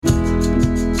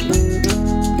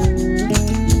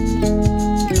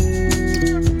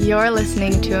You're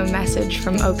listening to a message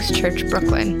from Oaks Church,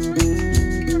 Brooklyn.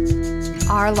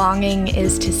 Our longing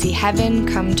is to see heaven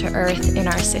come to earth in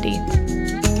our city.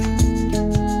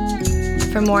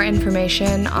 For more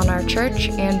information on our church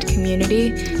and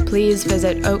community, please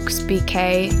visit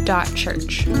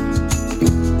oaksbk.church.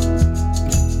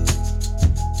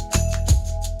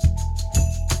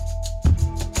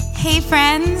 Hey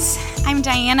friends, I'm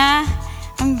Diana.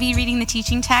 I'm going to be reading the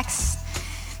teaching text.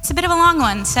 It's a bit of a long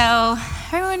one, so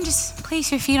everyone just place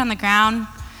your feet on the ground.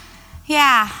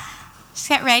 Yeah, just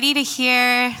get ready to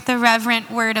hear the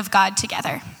reverent word of God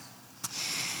together.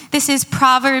 This is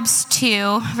Proverbs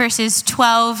 2, verses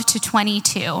 12 to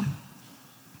 22.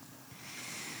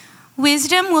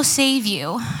 Wisdom will save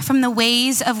you from the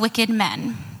ways of wicked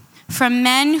men, from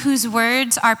men whose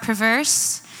words are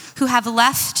perverse, who have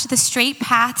left the straight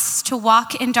paths to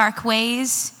walk in dark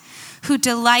ways, who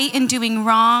delight in doing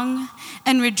wrong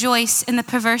and rejoice in the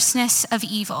perverseness of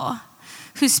evil,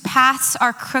 whose paths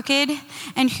are crooked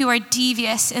and who are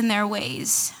devious in their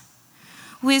ways.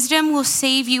 Wisdom will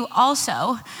save you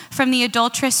also from the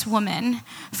adulterous woman,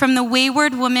 from the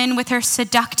wayward woman with her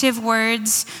seductive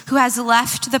words, who has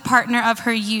left the partner of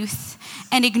her youth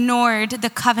and ignored the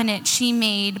covenant she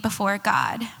made before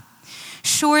God.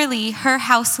 Surely her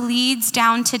house leads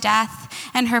down to death,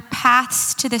 and her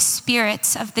paths to the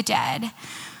spirits of the dead.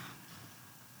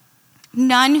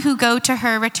 None who go to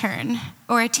her return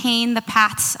or attain the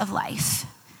paths of life.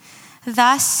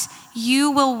 Thus you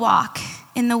will walk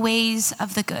in the ways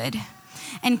of the good,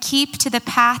 and keep to the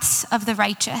paths of the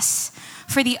righteous.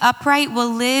 For the upright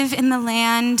will live in the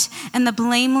land, and the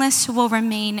blameless will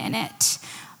remain in it.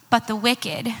 But the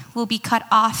wicked will be cut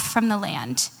off from the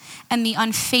land, and the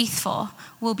unfaithful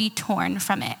will be torn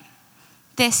from it.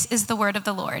 This is the word of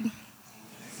the Lord.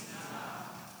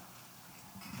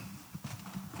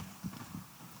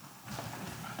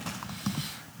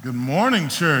 Good morning,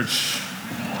 church.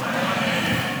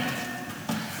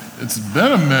 It's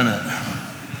been a minute.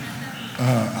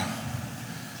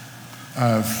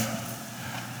 I've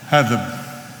had the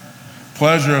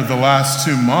pleasure of the last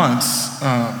 2 months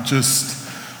just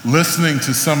listening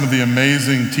to some of the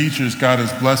amazing teachers God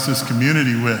has blessed this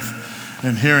community with,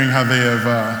 and hearing how they have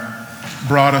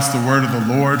brought us the word of the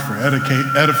Lord for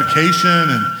edification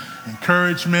and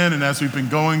encouragement. And as we've been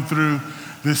going through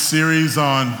this series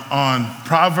on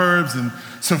Proverbs and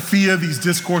Sophia, these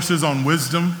discourses on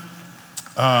wisdom.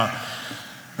 And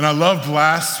I loved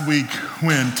last week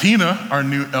when Tina, our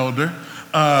new elder,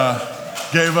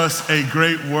 gave us a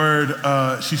great word.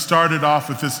 She started off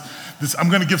with this, I'm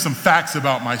going to give some facts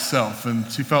about myself.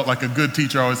 And she felt like a good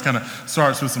teacher always kind of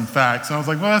starts with some facts. And I was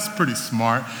like, well, that's pretty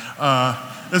smart.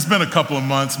 It's been a couple of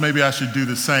months. Maybe I should do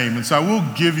the same. And so I will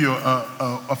give you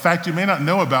a fact you may not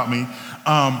know about me.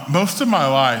 Most of my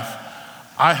life,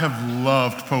 I have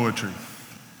loved poetry.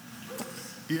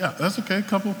 Yeah, that's okay. A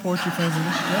couple of poetry fans in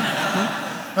this. Yeah, cool.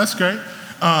 That's great.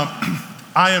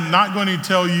 I am not going to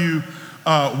tell you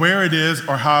where it is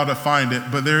or how to find it,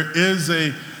 but there is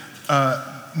a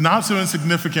not so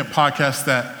insignificant podcast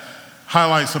that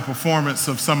highlights a performance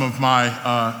of some of my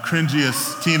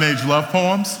cringiest teenage love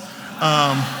poems.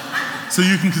 So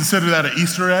you can consider that an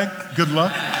Easter egg. Good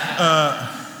luck.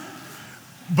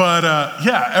 But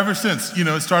ever since,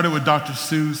 it started with Dr.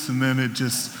 Seuss, and then it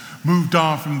just moved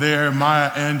on from there. Maya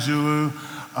Angelou,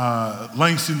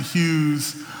 Langston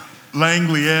Hughes,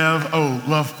 Langley Eve. Oh,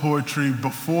 love poetry.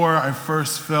 Before I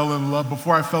fell in love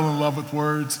with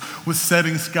words, with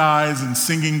setting skies and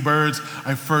singing birds,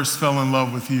 I first fell in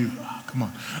love with you. Oh, come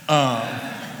on.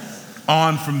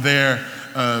 On from there,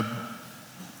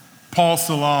 Paul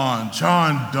Celan,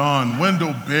 John Donne,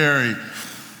 Wendell Berry,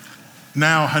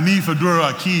 now Hanif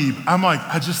Abdul-Rakib.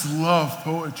 I just love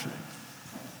poetry.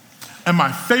 And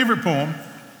my favorite poem,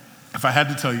 if I had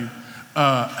to tell you,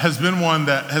 has been one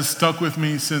that has stuck with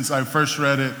me since I first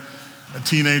read it, a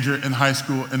teenager in high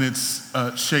school, and it's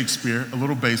Shakespeare, a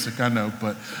little basic, I know,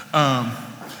 but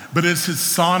it's his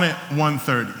Sonnet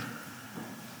 130.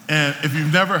 And if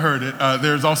you've never heard it,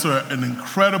 there's also an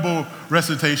incredible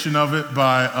recitation of it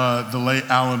by the late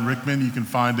Alan Rickman. You can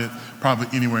find it probably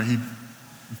anywhere. He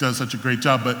does such a great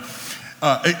job, but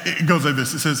it goes like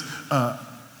this. It says,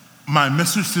 my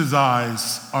mistress's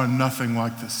eyes are nothing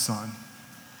like the sun.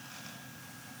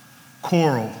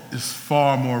 Coral is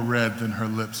far more red than her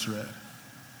lips red.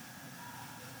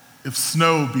 If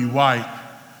snow be white,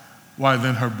 why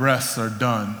then her breasts are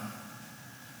dun.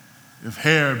 If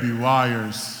hair be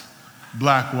wires,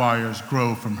 black wires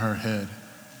grow from her head.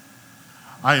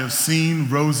 I have seen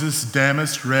roses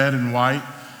damasked red and white,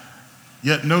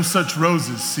 yet no such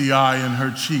roses see I in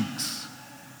her cheeks.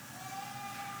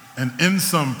 And in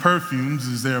some perfumes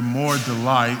is there more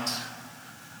delight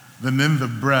than in the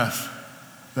breath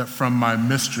that from my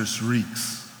mistress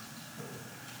reeks.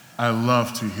 I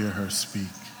love to hear her speak.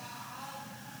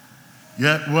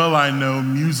 Yet well I know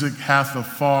music hath a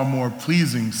far more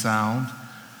pleasing sound.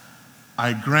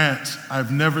 I grant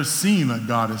I've never seen a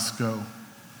goddess go.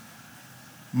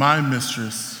 My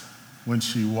mistress, when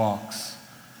she walks,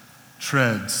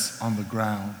 treads on the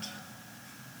ground.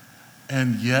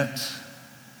 And yet,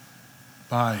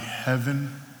 by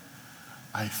heaven,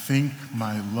 I think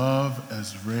my love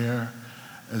as rare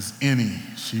as any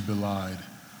she belied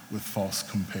with false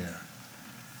compare.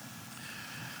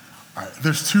 All right,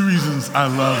 there's two reasons I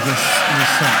love this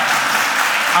song.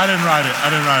 I didn't write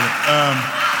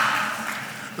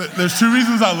it. There's two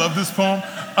reasons I love this poem.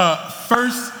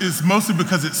 First is mostly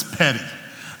because it's petty.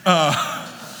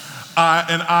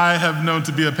 I have known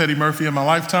to be a petty Murphy in my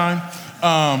lifetime.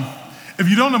 If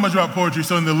you don't know much about poetry,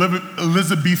 so in the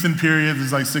Elizabethan period,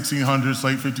 it's like 1600s,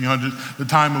 late 1500s, the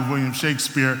time of William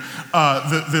Shakespeare,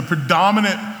 the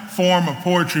predominant form of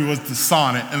poetry was the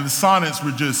sonnet, and the sonnets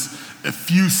were just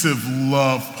effusive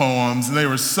love poems, and they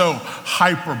were so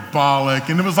hyperbolic,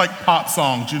 and it was like pop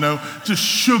songs, just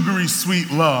sugary,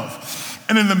 sweet love.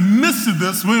 And in the midst of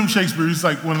this, William Shakespeare, he's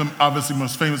like one of the obviously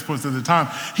most famous poets of the time,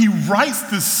 he writes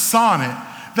this sonnet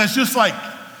that's just like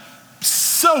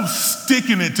so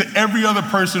sticking it to every other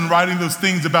person writing those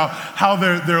things about how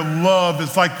their love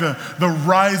is like the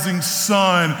rising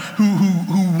sun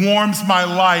who warms my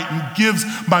light and gives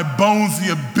my bones the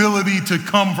ability to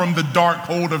come from the dark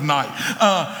cold of night.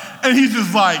 And he's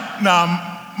just like, nah,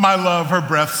 my love, her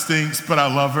breath stinks, but I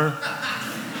love her.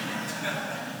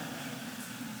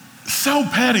 So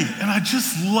petty, and I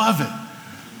just love it.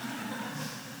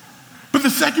 But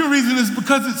the second reason is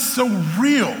because it's so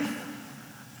real.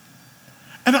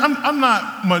 And I'm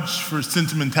not much for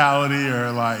sentimentality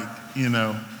or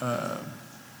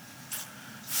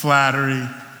flattery.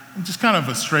 I'm just kind of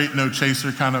a straight, no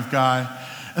chaser kind of guy.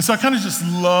 And so I kind of just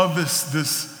love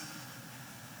this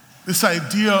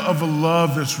idea of a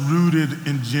love that's rooted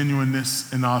in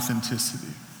genuineness and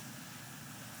authenticity.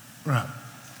 Right?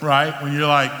 When you're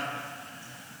like,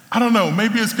 I don't know,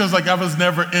 maybe it's because I was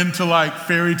never into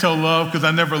fairy tale love because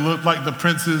I never looked like the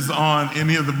princes on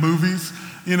any of the movies.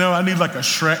 I need a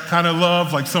Shrek kind of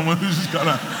love, like someone who's just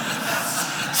gonna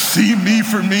see me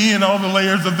for me and all the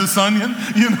layers of this onion,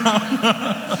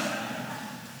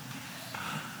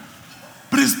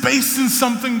 But it's based in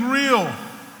something real.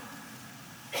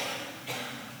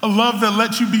 A love that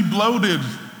lets you be bloated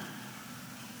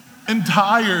and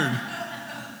tired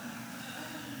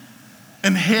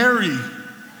and hairy,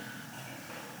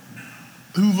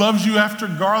 who loves you after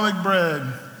garlic bread.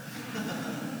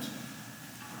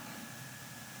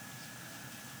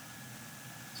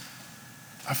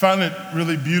 I find it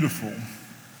really beautiful.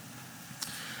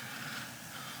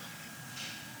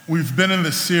 We've been in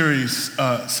this series,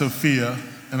 Sophia,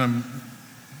 and I'm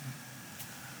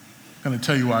going to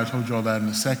tell you why I told you all that in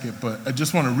a second, but I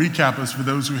just want to recap us for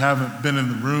those who haven't been in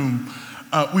the room.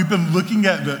 We've been looking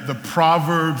at the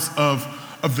Proverbs of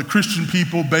the Christian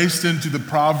people based into the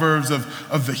Proverbs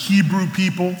of the Hebrew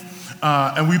people,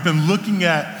 and we've been looking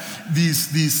at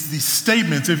these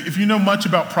statements. If you know much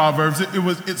about Proverbs,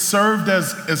 it served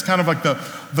as kind of like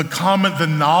the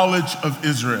knowledge of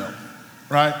Israel,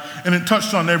 right? And it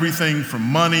touched on everything from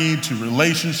money to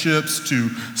relationships to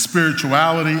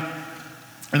spirituality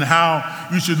and how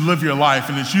you should live your life.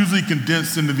 And it's usually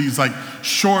condensed into these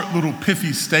short little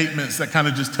pithy statements that kind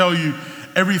of just tell you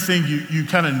everything you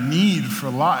kind of need for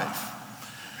life.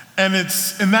 And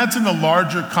that's in the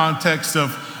larger context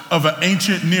of an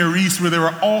ancient Near East where there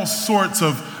were all sorts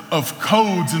of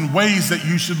codes and ways that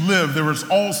you should live. There was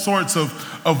all sorts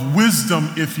of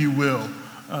wisdom, if you will.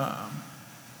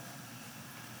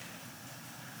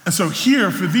 And so here,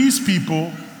 for these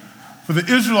people, for the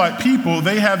Israelite people,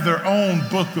 they have their own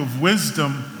book of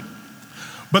wisdom.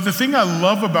 But the thing I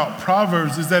love about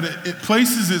Proverbs is that it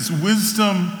places its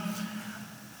wisdom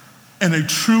in a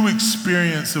true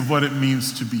experience of what it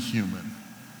means to be human.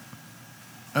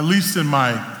 At least in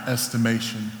my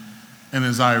estimation, and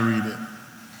as I read it.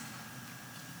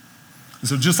 And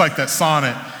so just like that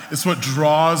sonnet, it's what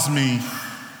draws me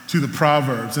to the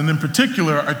Proverbs, and in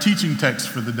particular, our teaching text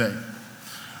for the day.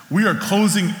 We are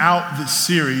closing out this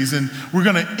series, and we're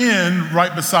going to end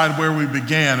right beside where we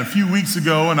began a few weeks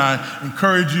ago, and I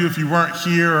encourage you, if you weren't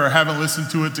here or haven't listened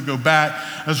to it, to go back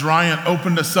as Ryan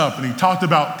opened us up, and he talked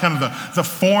about kind of the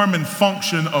form and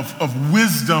function of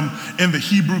wisdom in the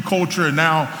Hebrew culture, and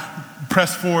now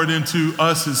press forward into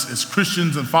us as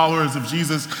Christians and followers of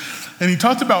Jesus. And he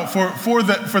talked about for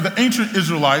the ancient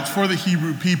Israelites, for the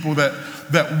Hebrew people,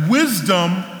 that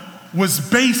wisdom was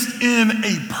based in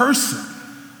a person.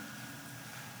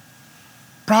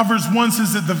 Proverbs 1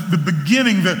 says that the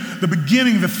beginning,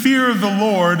 the fear of the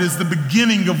Lord is the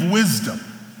beginning of wisdom.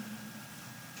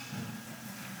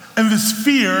 And this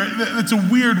fear, it's a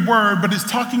weird word, but it's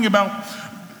talking about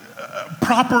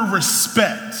proper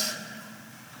respect,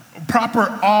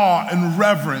 proper awe and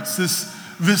reverence,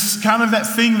 this kind of that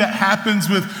thing that happens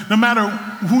with no matter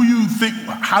who you think,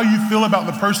 how you feel about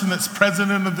the person that's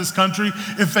president of this country,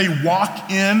 if they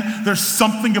walk in, there's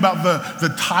something about the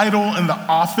title and the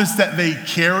office that they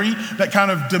carry that kind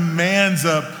of demands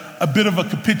a bit of a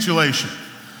capitulation,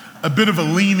 a bit of a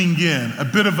leaning in, a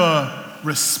bit of a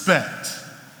respect.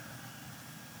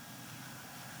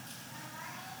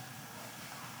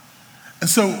 And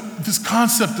so this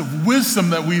concept of wisdom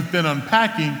that we've been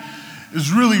unpacking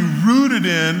is really rooted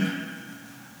in,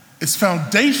 its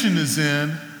foundation is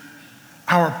in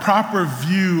our proper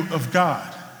view of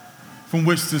God from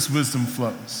which this wisdom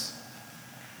flows.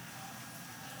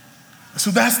 So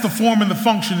that's the form and the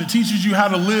function. It teaches you how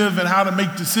to live and how to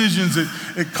make decisions.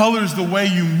 It colors the way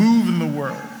you move in the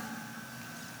world.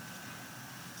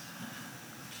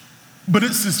 But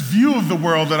it's this view of the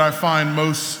world that I find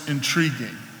most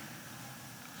intriguing.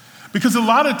 Because a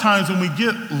lot of times when we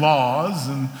get laws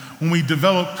and when we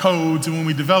develop codes and when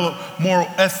we develop moral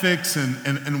ethics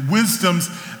and wisdoms,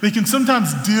 they can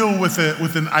sometimes deal with it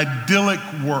with an idyllic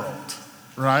world,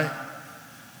 right?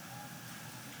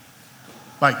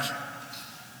 Like,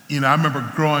 I remember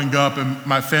growing up and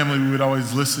my family, we would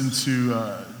always listen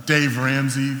to Dave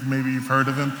Ramsey, maybe you've heard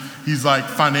of him. He's like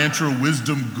financial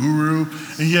wisdom guru,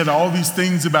 and he had all these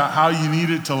things about how you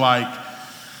needed to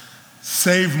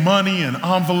save money and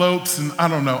envelopes and I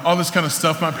don't know, all this kind of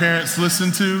stuff my parents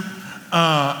listened to.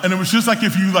 And it was just like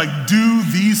if you do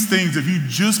these things, if you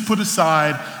just put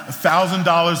aside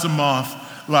 $1,000 a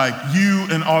month, you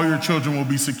and all your children will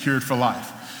be secured for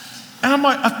life. And I'm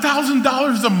like,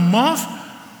 $1,000 a month?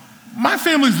 My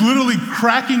family's literally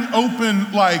cracking open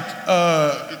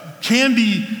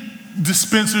candy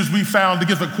dispensers we found to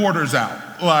get the quarters out.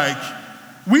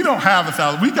 We don't have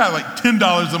 $1,000. We got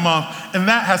 $10 a month, and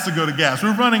that has to go to gas.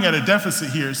 We're running at a deficit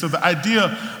here. So the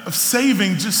idea of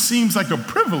saving just seems like a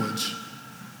privilege.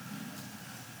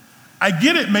 I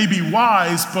get it may be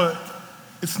wise, but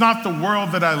it's not the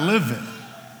world that I live in.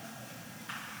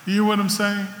 You hear what I'm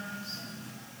saying?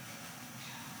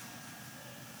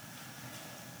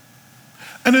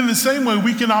 And in the same way,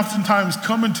 we can oftentimes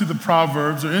come into the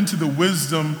Proverbs or into the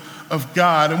wisdom of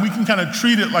God, and we can kind of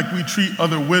treat it like we treat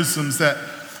other wisdoms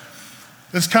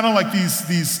that's kind of like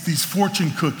these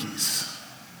fortune cookies.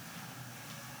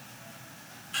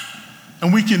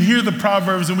 And we can hear the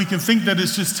Proverbs and we can think that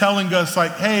it's just telling us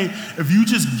hey, if you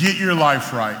just get your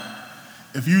life right,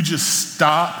 if you just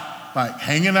stop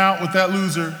hanging out with that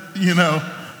loser,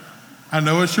 I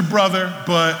know it's your brother,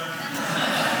 but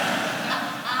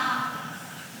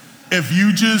if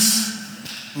you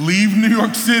just leave New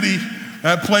York City,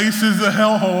 that place is a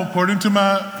hellhole, according to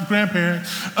my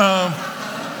grandparents.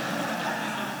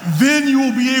 Then you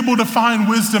will be able to find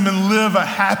wisdom and live a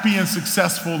happy and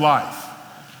successful life.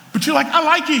 But you're I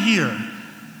like it here.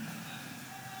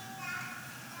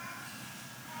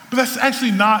 But that's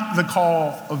actually not the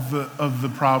call of the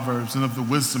Proverbs and of the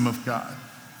wisdom of God.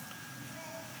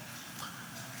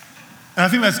 And I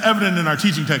think that's evident in our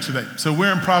teaching text today. So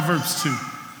we're in Proverbs 2.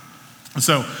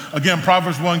 So again,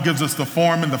 Proverbs 1 gives us the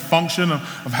form and the function of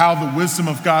how the wisdom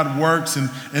of God works and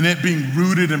it being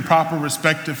rooted in proper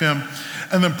respect of him.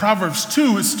 And then Proverbs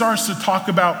 2, it starts to talk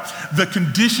about the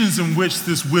conditions in which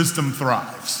this wisdom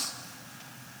thrives.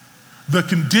 The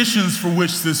conditions for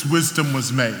which this wisdom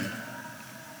was made. And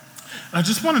I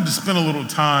just wanted to spend a little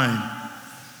time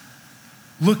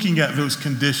looking at those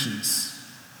conditions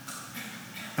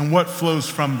and what flows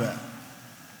from that.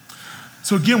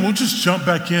 So again, we'll just jump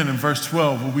back in verse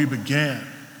 12 where we began.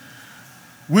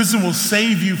 Wisdom will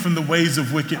save you from the ways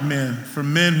of wicked men,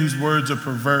 from men whose words are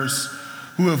perverse,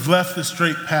 who have left the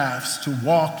straight paths to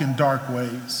walk in dark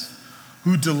ways,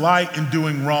 who delight in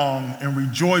doing wrong and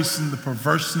rejoice in the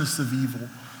perverseness of evil,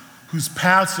 whose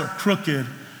paths are crooked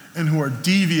and who are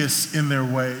devious in their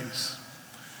ways.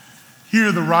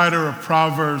 Here the writer of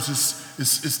Proverbs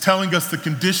is telling us the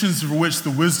conditions for which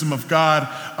the wisdom of God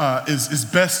is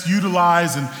best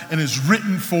utilized and is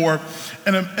written for.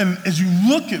 And as you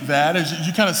look at that, as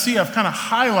you kind of see, I've kind of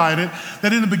highlighted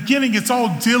that in the beginning, it's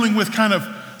all dealing with kind of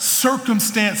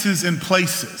circumstances and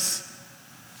places.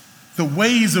 The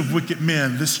ways of wicked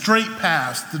men, the straight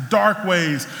paths, the dark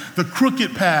ways, the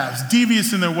crooked paths,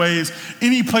 devious in their ways,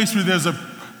 any place where there's a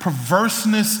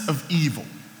perverseness of evil.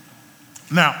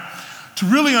 Now, to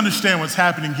really understand what's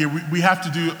happening here, we have to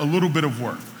do a little bit of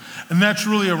work. And that's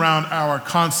really around our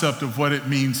concept of what it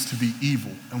means to be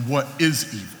evil and what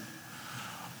is evil.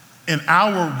 In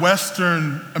our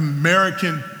Western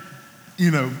American,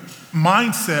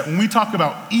 mindset, when we talk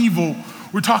about evil,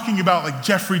 we're talking about like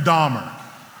Jeffrey Dahmer.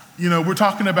 We're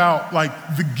talking about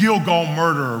like the Gilgal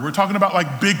murderer. We're talking about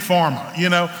like Big Pharma,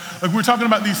 Like we're talking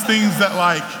about these things that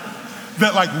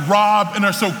rob and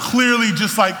are so clearly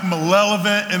just like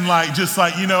malevolent and like just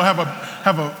like, have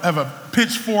a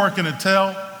pitchfork and a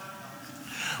tail.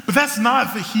 But that's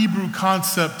not the Hebrew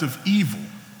concept of evil.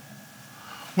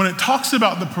 When it talks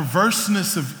about the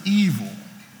perverseness of evil,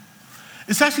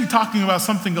 it's actually talking about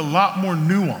something a lot more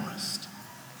nuanced.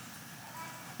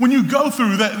 When you go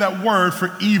through that word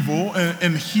for evil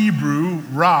in Hebrew,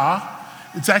 ra,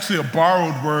 it's actually a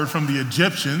borrowed word from the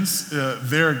Egyptians,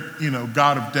 their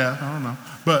god of death, I don't know.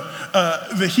 But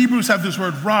the Hebrews have this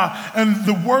word ra, and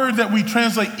the word that we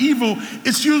translate evil,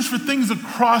 it's used for things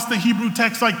across the Hebrew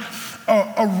text like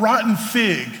a rotten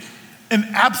fig, an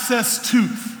abscessed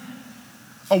tooth,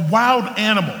 a wild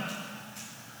animal,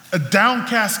 a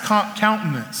downcast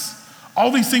countenance.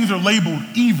 All these things are labeled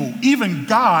evil. Even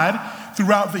God,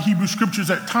 throughout the Hebrew scriptures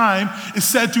at time, is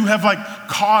said to have like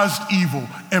caused evil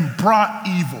and brought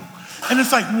evil. And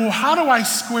it's like, well, how do I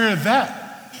square that?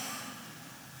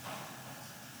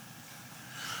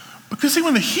 Because see,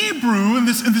 when the Hebrew in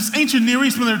this ancient Near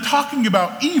East, when they're talking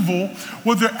about evil,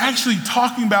 what they're actually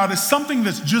talking about is something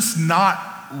that's just not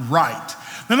right.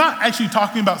 They're not actually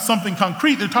talking about something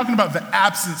concrete. They're talking about the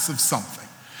absence of something.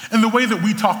 And the way that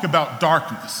we talk about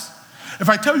darkness. If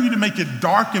I tell you to make it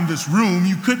dark in this room,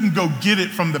 you couldn't go get it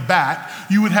from the back.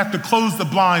 You would have to close the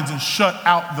blinds and shut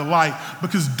out the light,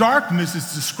 because darkness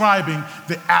is describing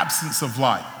the absence of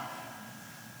light.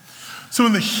 So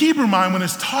in the Hebrew mind, when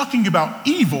it's talking about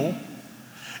evil,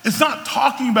 it's not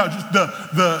talking about just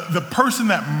the person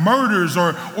that murders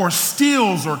or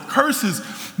steals or curses.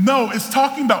 No, it's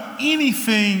talking about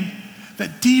anything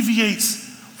that deviates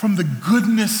from the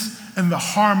goodness and the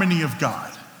harmony of God.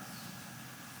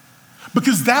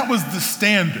 Because that was the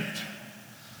standard.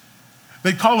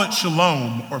 They call it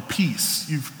shalom or peace.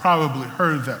 You've probably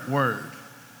heard that word.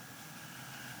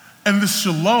 And the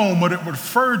shalom, what it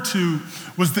referred to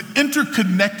was the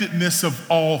interconnectedness of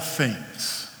all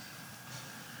things.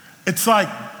 It's like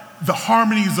the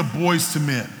harmonies of Boys to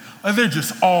Men. Like they're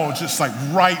just all just like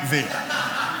right there.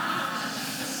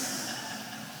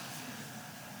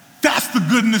 That's the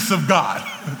goodness of God.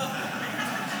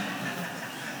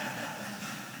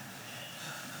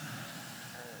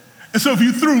 And so if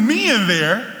you threw me in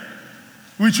there,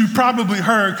 which you probably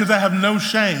heard because I have no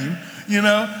shame,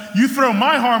 you throw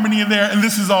my harmony in there and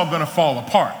this is all going to fall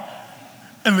apart.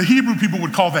 And the Hebrew people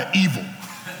would call that evil.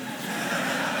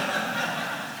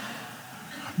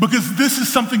 Because this is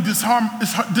something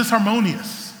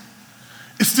disharmonious.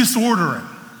 It's disordering.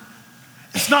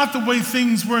 It's not the way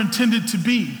things were intended to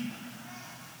be.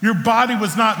 Your body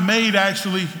was not made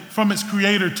actually from its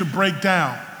creator to break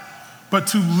down, but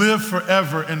to live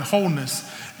forever in wholeness.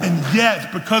 And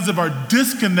yet, because of our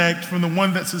disconnect from the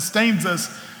one that sustains us,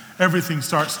 everything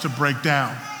starts to break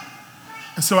down.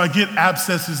 And so I get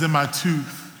abscesses in my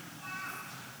tooth.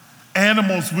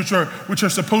 Animals, which are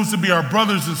supposed to be our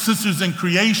brothers and sisters in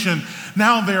creation,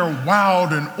 now they are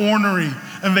wild and ornery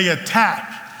and they attack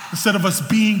instead of us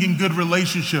being in good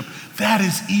relationship. That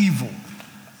is evil.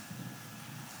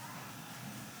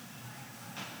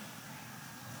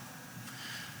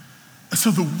 So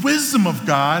the wisdom of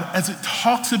God, as it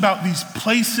talks about these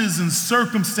places and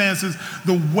circumstances,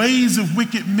 the ways of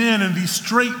wicked men and these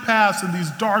straight paths and these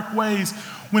dark ways,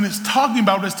 when it's talking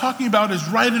about is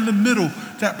right in the middle,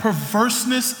 that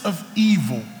perverseness of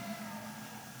evil.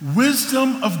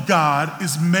 Wisdom of God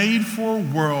is made for a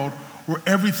world where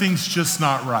everything's just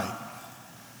not right.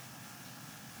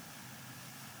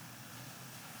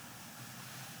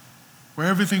 Where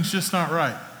everything's just not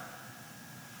right.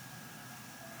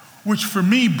 Which for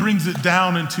me brings it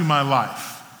down into my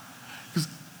life. Because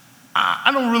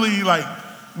I don't really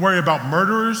worry about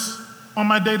murderers on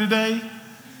my day-to-day,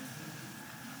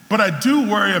 but I do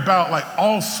worry about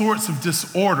all sorts of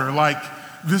disorder. Like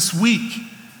this week,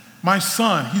 my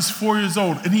son, he's 4 years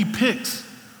old, and he picks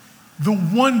the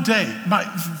one day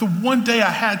I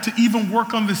had to even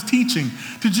work on this teaching,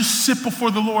 to just sit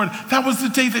before the Lord. That was the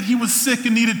day that he was sick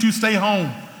and needed to stay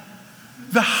home.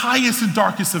 The highest and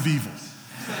darkest of evils.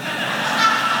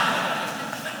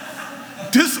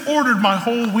 Disordered my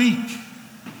whole week.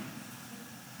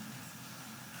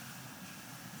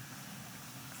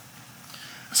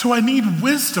 So I need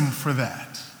wisdom for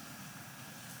that.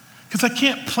 Because because I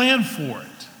can't plan for it.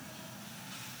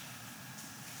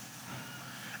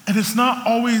 And it's not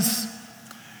always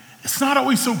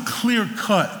so clear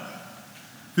cut,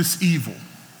 this evil.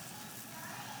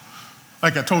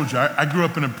 Like I told you, I grew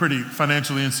up in a pretty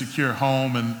financially insecure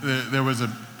home, and there was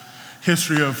a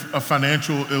history of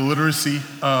financial illiteracy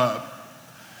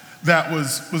that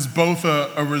was both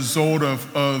a result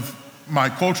of my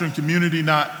culture and community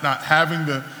not having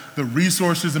the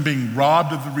resources and being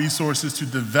robbed of the resources to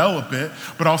develop it,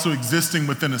 but also existing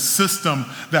within a system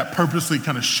that purposely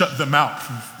kind of shut them out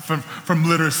from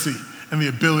literacy and the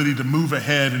ability to move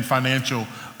ahead in financial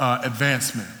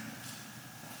advancement.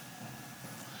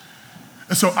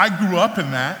 And so I grew up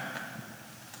in that,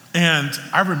 and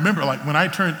I remember like when I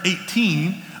turned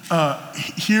 18,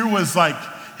 here was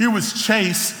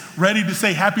Chase ready to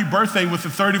say happy birthday with a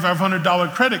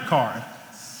 $3,500 credit card.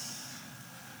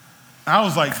 I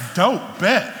was like, dope,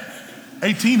 bet.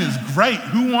 18 is great.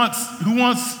 Who wants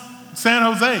San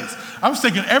Jose's? I was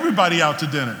taking everybody out to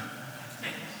dinner.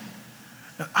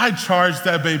 And I charged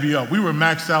that baby up. We were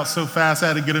maxed out so fast I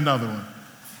had to get another one.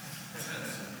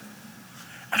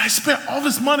 And I spent all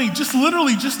this money just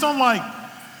on like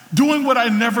doing what I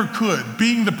never could,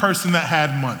 being the person that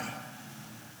had money,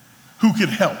 who could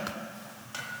help,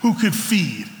 who could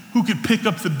feed, who could pick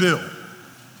up the bill.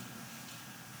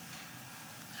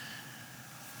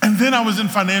 And then I was in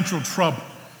financial trouble.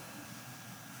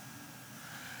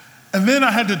 And then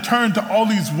I had to turn to all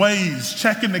these ways,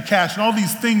 checking the cash and all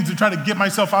these things to try to get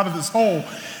myself out of this hole.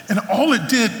 And all it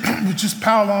did was just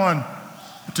pile on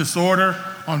disorder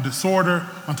on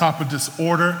top of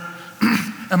disorder.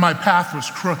 And my path was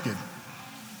crooked.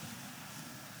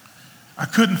 I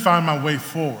couldn't find my way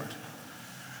forward.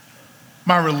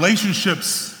 My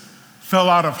relationships fell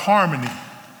out of harmony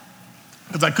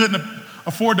because I couldn't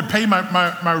afford to pay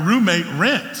my roommate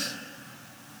rent.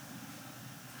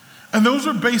 And those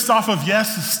are based off of,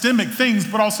 yes, systemic things,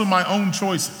 but also my own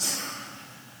choices.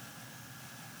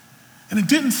 And it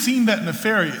didn't seem that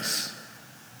nefarious.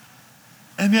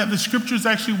 And yet the scriptures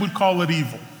actually would call it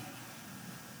evil.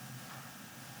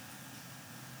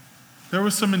 There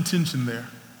was some intention there.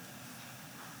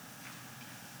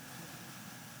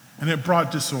 And it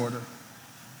brought disorder.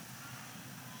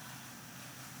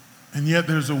 And yet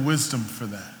there's a wisdom for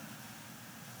that.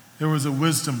 There was a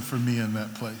wisdom for me in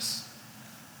that place.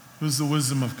 It was the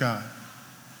wisdom of God.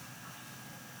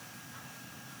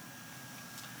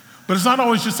 But it's not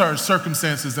always just our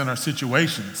circumstances and our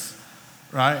situations,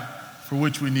 right, for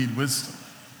which we need wisdom.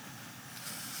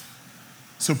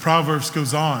 So Proverbs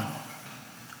goes on.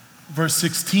 Verse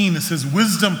 16, it says,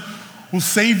 wisdom will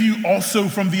save you also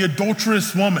from the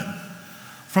adulterous woman,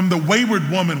 from the wayward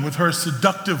woman with her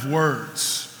seductive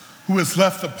words, who has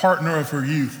left the partner of her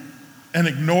youth and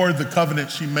ignored the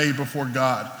covenant she made before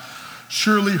God.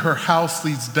 Surely her house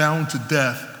leads down to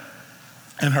death,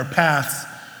 and her paths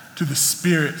to the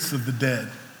spirits of the dead.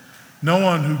 No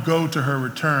one who go to her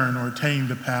return or attain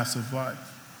the paths of life.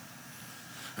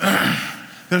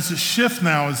 There's a shift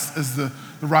now as the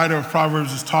writer of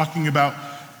Proverbs is talking about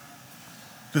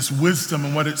this wisdom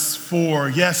and what it's for.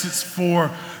 Yes, it's for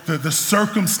the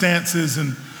circumstances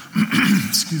and,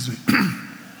 excuse me,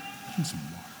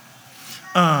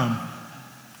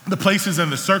 the places and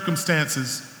the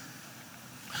circumstances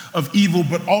of evil,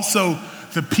 but also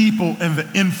the people and the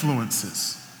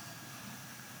influences.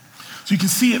 So you can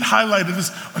see it highlighted, this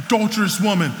adulterous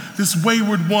woman, this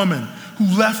wayward woman who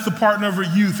left the partner of her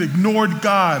youth, ignored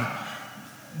God,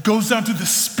 goes down to the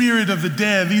spirit of the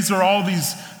dead. These are all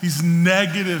these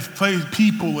negative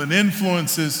people and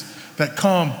influences that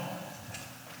come.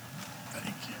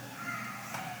 Thank you.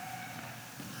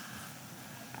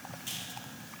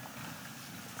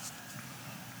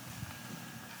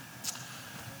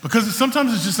 Because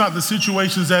sometimes it's just not the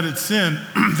situations that it's in,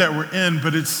 that we're in,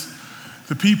 but it's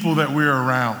the people that we're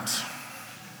around.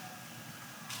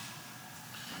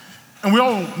 And we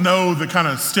all know the kind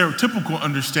of stereotypical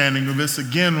understanding of this.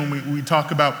 Again, when we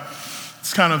talk about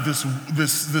it's kind of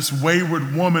this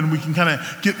wayward woman, we can kind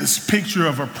of get this picture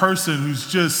of a person who's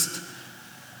just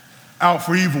out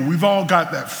for evil. We've all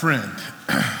got that friend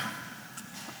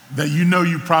that you know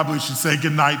you probably should say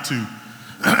goodnight to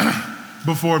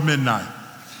before midnight.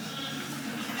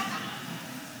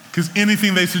 Because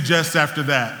anything they suggest after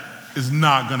that is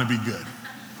not going to be good.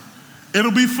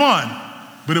 It'll be fun,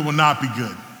 but it will not be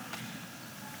good.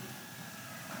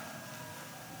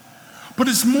 But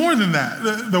it's more than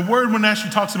that. The word when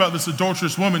actually talks about this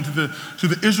adulterous woman to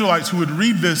the Israelites who would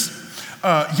read this,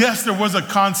 yes, there was a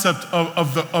concept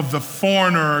of the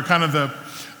foreigner, or kind of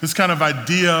this kind of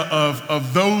idea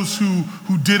of those who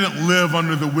didn't live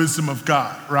under the wisdom of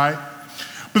God, right?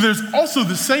 But there's also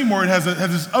the same word has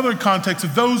this other context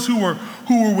of those who were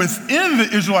within the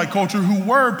Israelite culture, who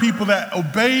were people that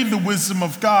obeyed the wisdom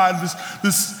of God.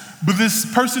 But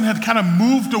this person had kind of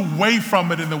moved away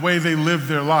from it in the way they lived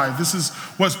their life. This is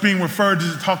what's being referred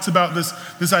to. It talks about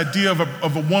this idea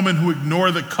of a woman who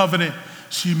ignored the covenant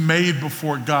she made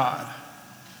before God.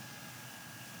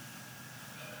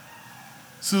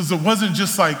 So it wasn't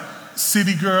just like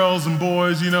city girls and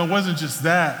boys, it wasn't just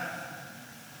that.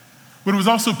 But it was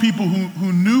also people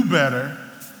who knew better,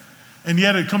 and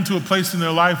yet had come to a place in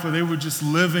their life where they were just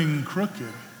living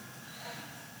crooked.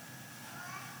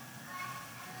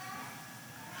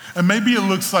 And maybe it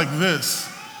looks like this.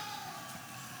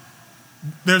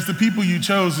 There's the people you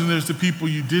chose and there's the people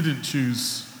you didn't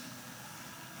choose.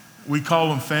 We call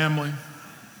them family.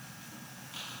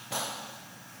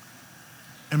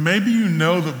 And maybe you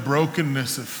know the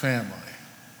brokenness of family.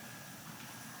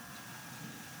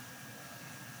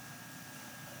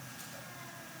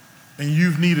 And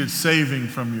you've needed saving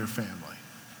from your family.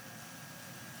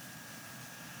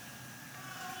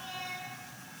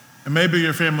 And maybe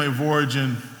your family of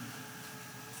origin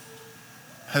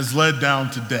has led down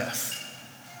to death.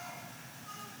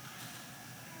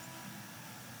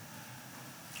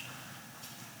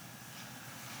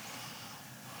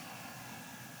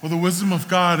 Well, the wisdom of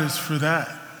God is for that.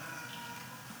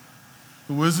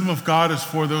 The wisdom of God is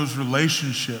for those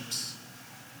relationships,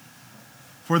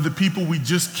 for the people we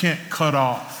just can't cut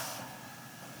off,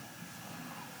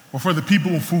 or for the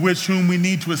people for whom we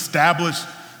need to establish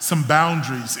some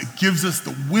boundaries. It gives us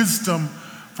the wisdom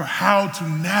for how to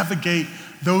navigate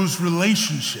those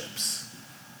relationships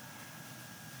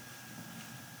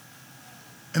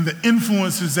and the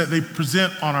influences that they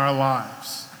present on our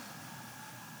lives.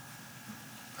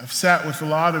 I've sat with a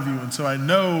lot of you, and so I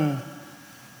know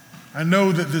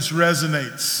that this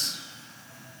resonates,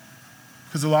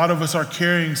 because a lot of us are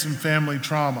carrying some family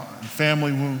trauma and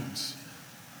family wounds.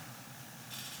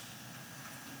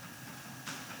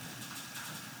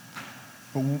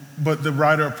 But the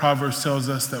writer of Proverbs tells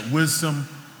us that wisdom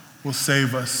will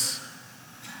save us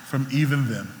from even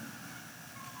them.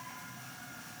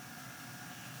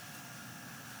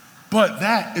 But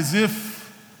that is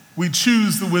if we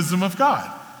choose the wisdom of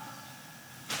God.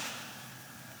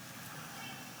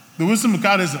 The wisdom of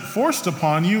God isn't forced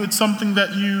upon you. It's something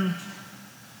that you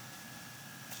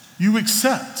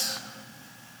accept.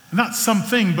 Not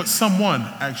something, but someone,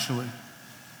 actually.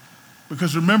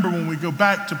 Because remember, when we go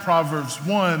back to Proverbs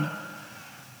 1,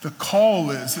 the call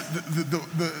is,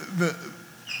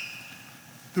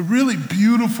 the really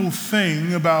beautiful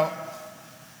thing about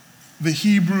the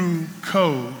Hebrew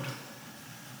code,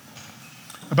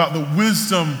 about the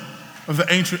wisdom of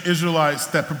the ancient Israelites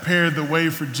that prepared the way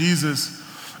for Jesus,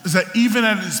 is that even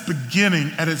at its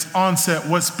beginning, at its onset,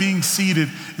 what's being seeded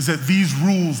is that these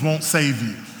rules won't save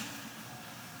you.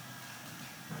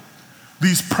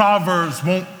 These proverbs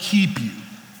won't keep you.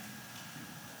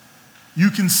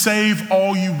 You can save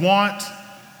all you want,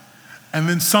 and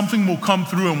then something will come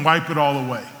through and wipe it all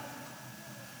away.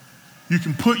 You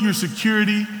can put your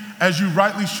security, as you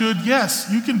rightly should. Yes,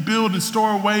 you can build and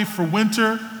store away for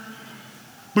winter,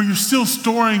 but you're still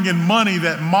storing in money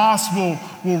that moss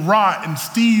will rot and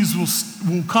thieves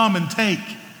will come and take.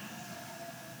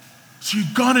 So you're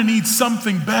gonna need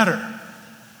something better.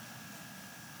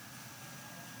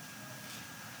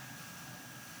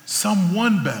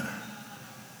 Someone better.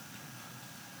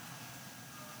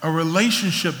 A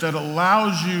relationship that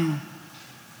allows you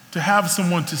to have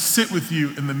someone to sit with you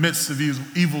in the midst of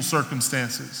evil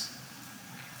circumstances,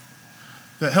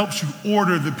 that helps you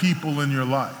order the people in your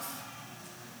life.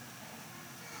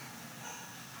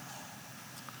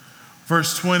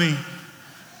 Verse 20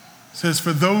 says,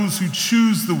 "For those who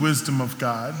choose the wisdom of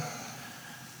God,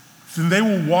 then they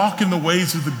will walk in the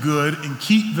ways of the good and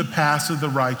keep the paths of the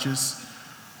righteous.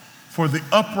 For the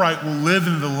upright will live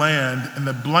in the land, and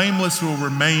the blameless will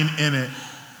remain in it.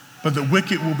 But the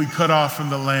wicked will be cut off from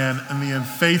the land, and the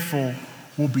unfaithful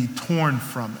will be torn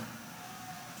from it."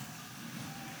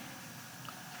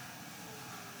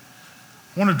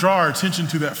 I want to draw our attention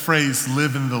to that phrase,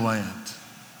 live in the land.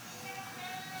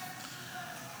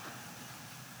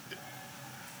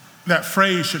 That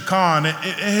phrase, shakan,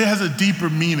 it has a deeper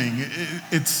meaning.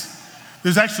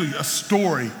 There's actually a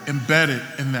story embedded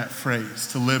in that phrase,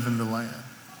 to live in the land.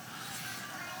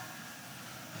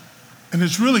 And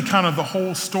it's really kind of the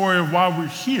whole story of why we're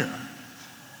here.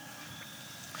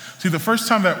 See, the first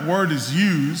time that word is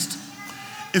used,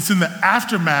 it's in the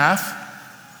aftermath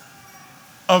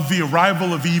of the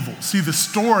arrival of evil. See, the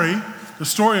story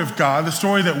of God, the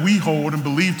story that we hold and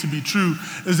believe to be true,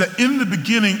 is that in the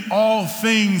beginning, all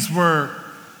things were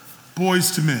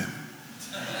boys to men.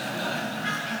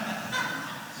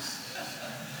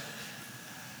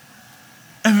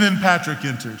 And then Patrick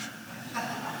entered.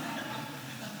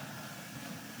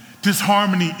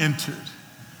 Disharmony entered.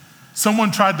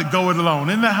 Someone tried to go it alone.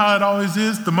 Isn't that how it always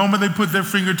is? The moment they put their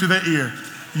finger to their ear,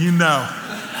 you know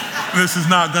this is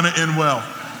not going to end well.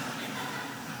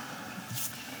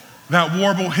 That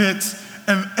warble hits,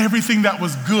 and everything that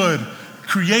was good,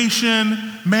 creation,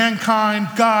 mankind,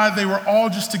 God, they were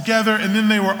all just together, and then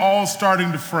they were all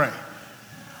starting to fray.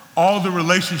 All the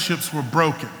relationships were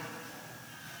broken.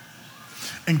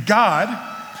 And God,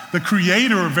 the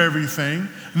creator of everything,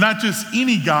 not just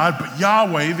any God, but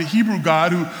Yahweh, the Hebrew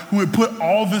God who had put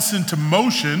all this into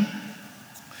motion,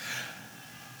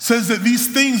 says that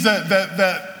these things that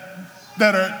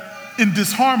are in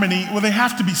disharmony, well, they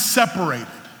have to be separated.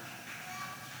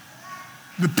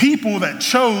 The people that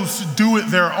chose to do it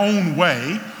their own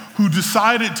way, who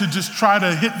decided to just try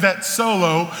to hit that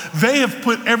solo, they have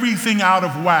put everything out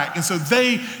of whack. And so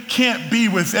they can't be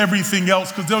with everything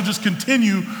else because they'll just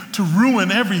continue to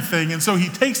ruin everything. And so he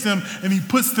takes them and he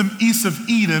puts them east of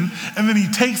Eden. And then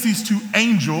he takes these two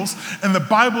angels, and the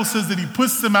Bible says that he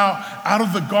puts them out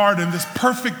of the garden, this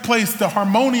perfect place, the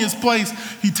harmonious place.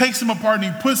 He takes them apart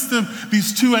and he puts them,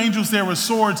 these two angels there with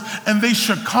swords, and they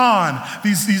shakan.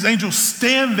 These angels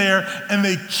stand there and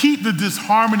they keep the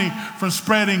disharmony from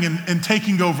spreading and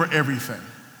taking over everything.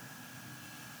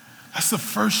 That's the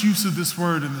first use of this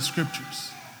word in the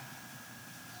scriptures.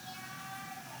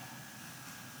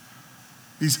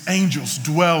 These angels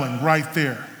dwelling right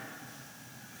there,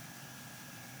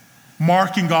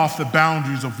 marking off the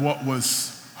boundaries of what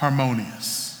was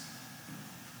harmonious.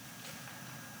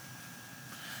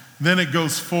 Then it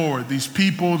goes forward. These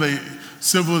people,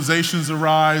 civilizations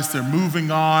arise, they're moving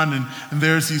on, and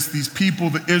there's these people,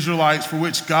 the Israelites, for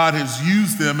which God has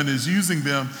used them and is using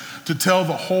them to tell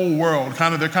the whole world,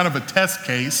 they're kind of a test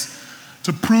case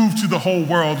to prove to the whole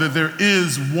world that there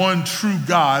is one true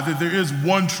God, that there is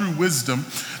one true wisdom.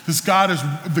 This God is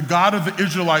the God of the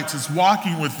Israelites, is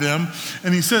walking with them,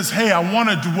 and he says, hey, I want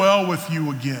to dwell with you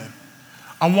again.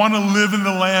 I want to live in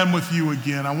the land with you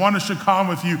again. I want to shakam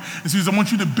with you. And he says, I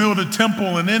want you to build a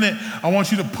temple, and in it, I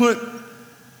want you to put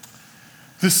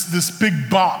this big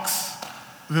box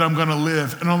that I'm going to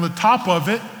live. And on the top of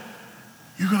it,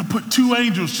 you're going to put two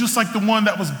angels, just like the one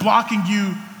that was blocking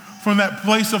you from that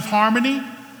place of harmony.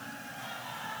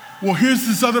 Well, here's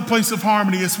this other place of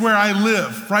harmony. It's where I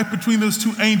live, right between those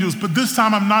two angels. But this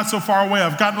time I'm not so far away.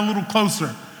 I've gotten a little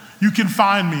closer. You can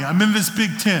find me. I'm in this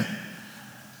big tent.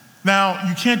 Now,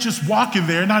 you can't just walk in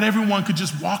there. Not everyone could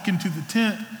just walk into the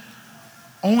tent.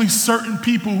 Only certain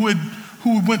people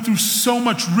who went through so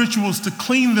much rituals to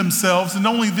clean themselves, and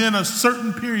only then a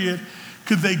certain period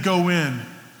could they go in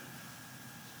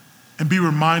and be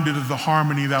reminded of the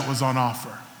harmony that was on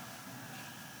offer.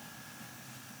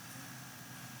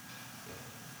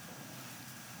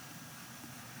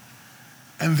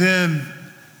 And then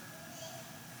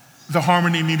the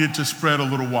harmony needed to spread a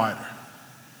little wider.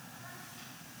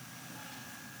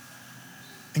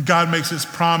 And God makes his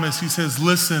promise. He says,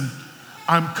 listen,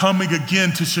 I'm coming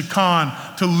again to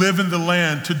Shekan, to live in the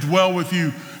land, to dwell with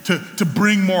you, to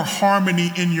bring more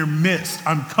harmony in your midst.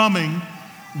 I'm coming.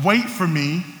 Wait for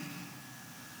me.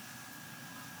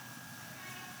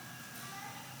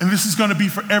 And this is going to be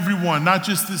for everyone, not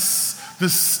just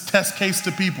this test case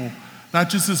to people, not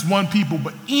just this one people,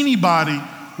 but anybody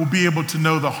will be able to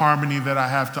know the harmony that I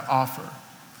have to offer.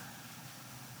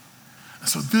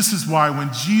 So this is why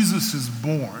when Jesus is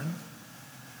born,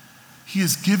 he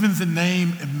is given the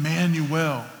name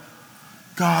Emmanuel,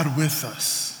 God with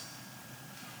us.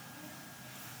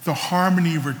 The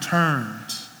harmony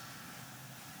returned.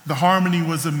 The harmony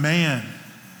was a man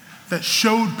that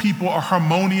showed people a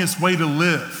harmonious way to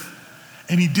live.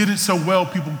 And he did it so well,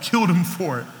 people killed him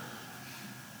for it.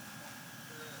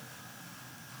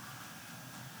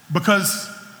 Because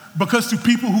to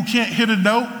people who can't hit a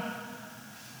note,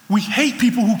 we hate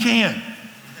people who can.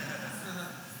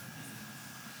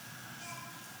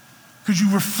 Because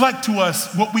you reflect to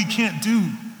us what we can't do.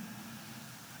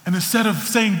 And instead of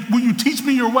saying, will you teach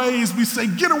me your ways, we say,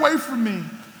 get away from me.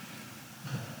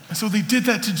 And so they did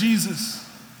that to Jesus.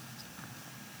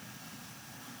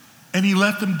 And he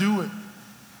let them do it.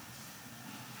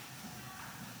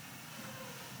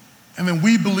 And then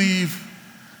we believe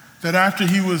that after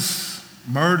he was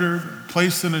murdered,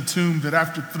 placed in a tomb, that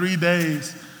after 3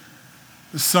 days,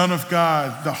 the Son of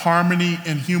God, the harmony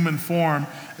in human form,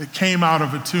 it came out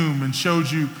of a tomb and showed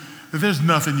you that there's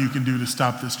nothing you can do to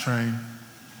stop this train.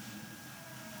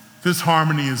 This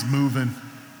harmony is moving.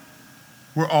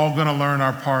 We're all going to learn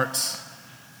our parts.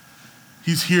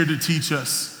 He's here to teach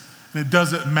us. And it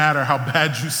doesn't matter how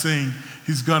bad you sing,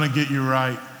 he's going to get you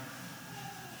right.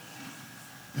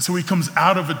 And so he comes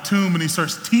out of a tomb and he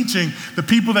starts teaching the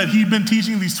people that he'd been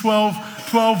teaching, these 12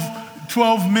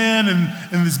 men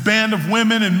and this band of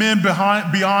women and men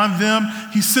beyond them.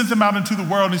 He sent them out into the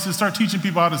world and he said, start teaching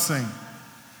people how to sing.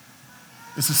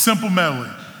 It's a simple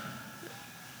melody.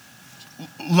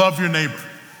 Love your neighbor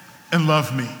and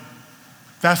love me.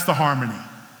 That's the harmony.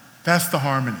 That's the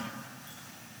harmony.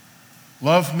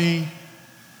 Love me,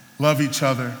 love each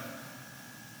other,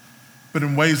 but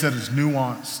in ways that is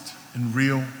nuanced and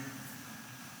real.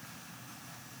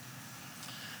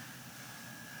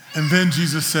 And then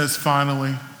Jesus says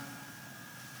finally,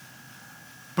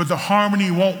 but the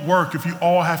harmony won't work if you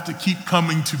all have to keep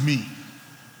coming to me.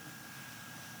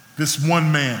 This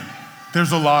one man,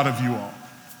 there's a lot of you all.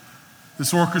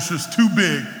 This orchestra's too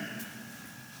big.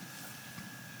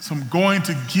 So I'm going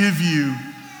to give you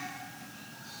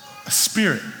a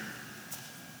spirit.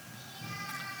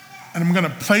 And I'm going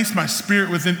to place my spirit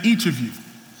within each of you.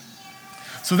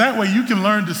 So that way you can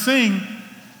learn to sing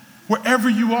wherever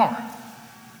you are.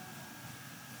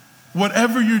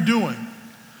 Whatever you're doing,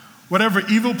 whatever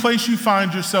evil place you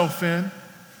find yourself in,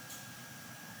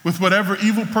 with whatever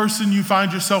evil person you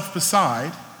find yourself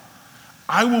beside,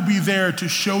 I will be there to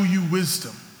show you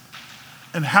wisdom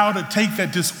and how to take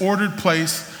that disordered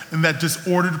place and that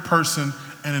disordered person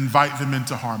and invite them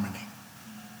into harmony.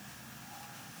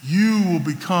 You will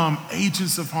become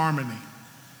agents of harmony.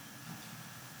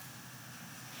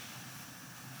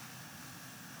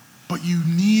 But you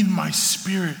need my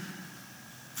spirit.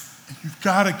 And you've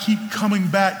got to keep coming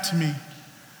back to me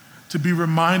to be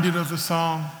reminded of the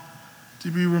song, to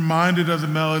be reminded of the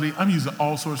melody. I'm using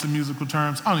all sorts of musical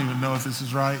terms. I don't even know if this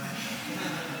is right.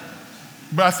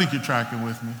 But I think you're tracking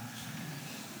with me.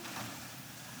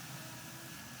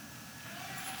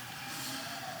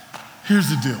 Here's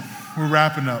the deal. We're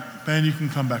wrapping up. Ben, you can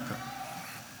come back up.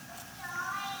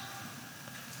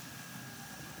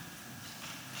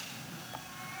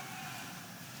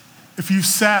 If you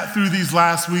sat through these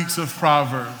last weeks of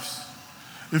Proverbs,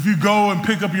 if you go and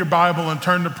pick up your Bible and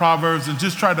turn to Proverbs and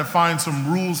just try to find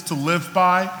some rules to live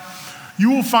by, you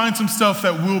will find some stuff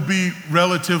that will be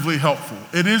relatively helpful.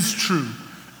 It is true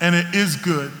and it is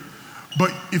good.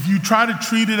 But if you try to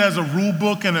treat it as a rule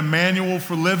book and a manual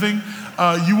for living,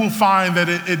 you will find that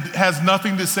it has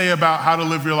nothing to say about how to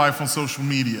live your life on social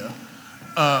media.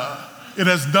 It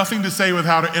has nothing to say with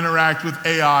how to interact with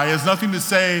AI. It has nothing to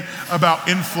say about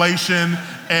inflation,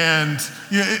 and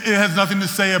it has nothing to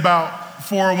say about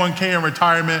 401k and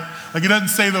retirement. Like, it doesn't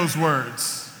say those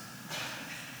words.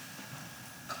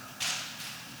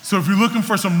 So if you're looking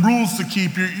for some rules to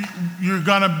keep, you're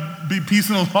gonna be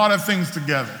piecing a lot of things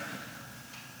together.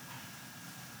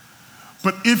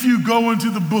 But if you go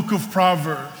into the book of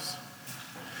Proverbs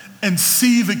and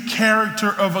see the character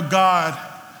of a God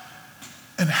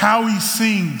and how he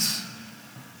sings,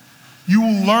 you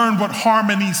will learn what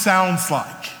harmony sounds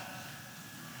like.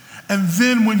 And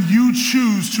then when you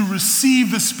choose to receive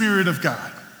the Spirit of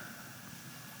God,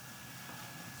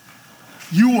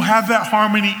 you will have that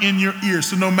harmony in your ear.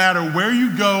 So no matter where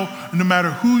you go, no matter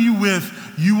who you're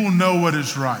with, you will know what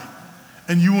is right.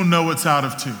 And you will know what's out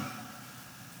of tune.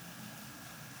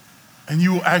 And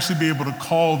you will actually be able to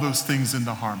call those things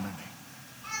into harmony.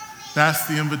 That's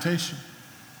the invitation.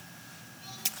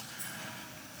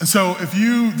 And so if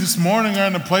you this morning are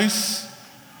in a place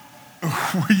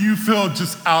where you feel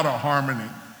just out of harmony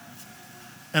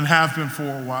and have been for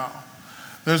a while,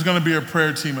 there's going to be a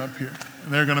prayer team up here,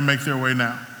 and they're going to make their way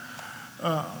now.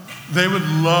 They would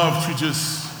love to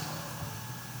just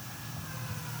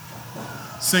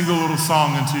sing a little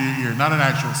song into your ear, not an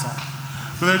actual song,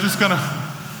 but they're just going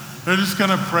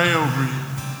to pray over you.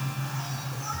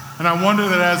 And I wonder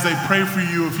that as they pray for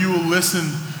you, if you will listen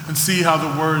and see how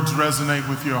the words resonate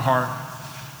with your heart.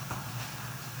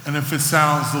 And if it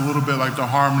sounds a little bit like the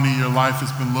harmony your life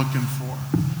has been looking for.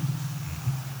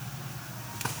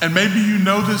 And maybe you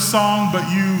know this song, but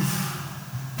you've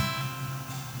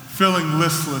feeling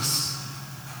listless.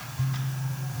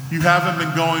 You haven't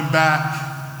been going back.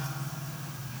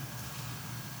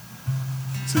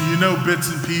 So you know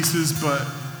bits and pieces, but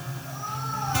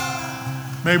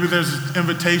maybe there's an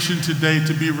invitation today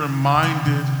to be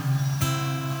reminded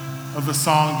of the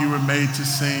song you were made to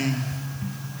sing,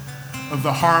 of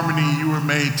the harmony you were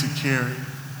made to carry.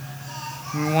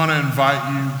 We want to invite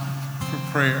you for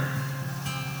prayer.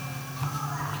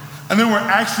 And then we're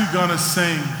actually going to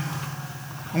sing,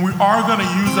 and we are going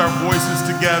to use our voices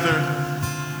together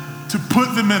to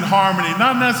put them in harmony,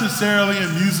 not necessarily in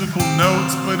musical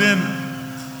notes,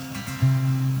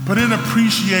 but in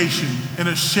appreciation, in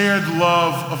a shared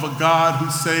love of a God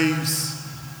who saves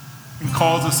and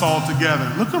calls us all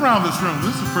together. Look around this room.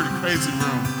 This is a pretty crazy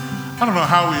room. I don't know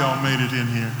how we all made it in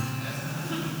here.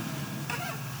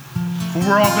 But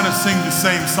we're all going to sing the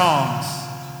same songs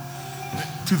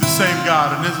to the same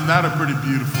God, and isn't that a pretty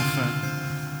beautiful thing?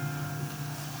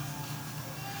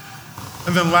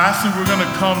 And then lastly, we're going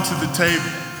to come to the table.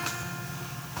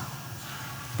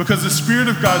 Because the Spirit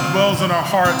of God dwells in our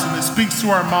hearts, and it speaks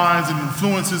to our minds and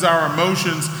influences our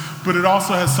emotions, but it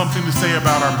also has something to say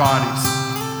about our bodies.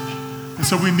 And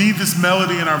so we need this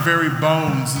melody in our very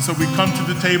bones. And so we come to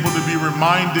the table to be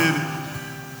reminded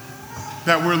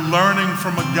that we're learning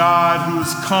from a God who has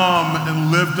come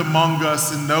and lived among us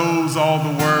and knows all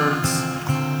the words,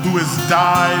 who has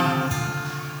died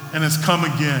and has come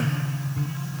again,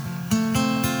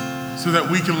 so that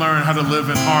we can learn how to live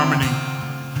in harmony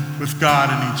with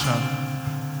God and each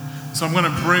other. So I'm going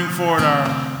to bring forward our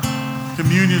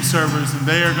communion servers, and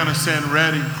they are going to stand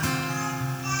ready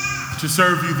to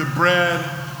serve you the bread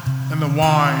and the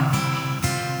wine.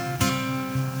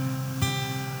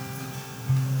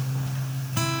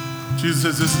 Jesus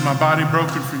says, this is my body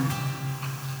broken for you.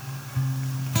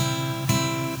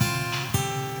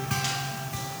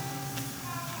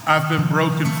 I've been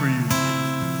broken for you.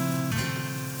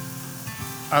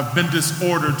 I've been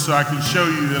disordered so I can show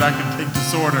you that I can take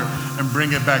disorder and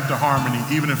bring it back to harmony,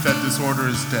 even if that disorder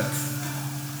is death.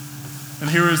 And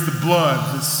here is the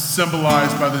blood that's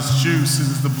symbolized by this juice. This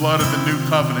is the blood of the new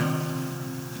covenant,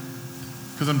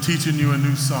 because I'm teaching you a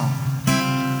new song.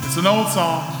 It's an old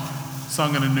song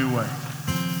sung in a new way.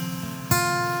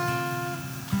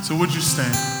 So would you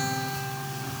stand?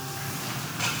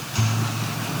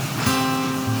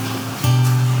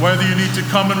 Whether you need to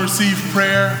come and receive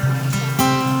prayer,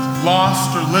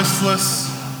 lost or listless,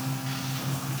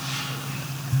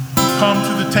 come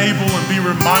to the table and be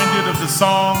reminded of the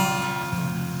song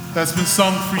that's been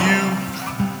sung for you,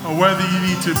 or whether you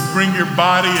need to bring your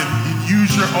body and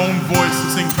use your own voice to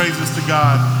sing praises to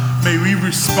God, may we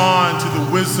respond to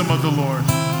the wisdom of the Lord.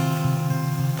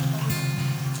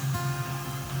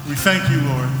 We thank you,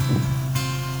 Lord.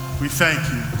 We thank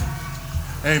you.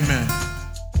 Amen.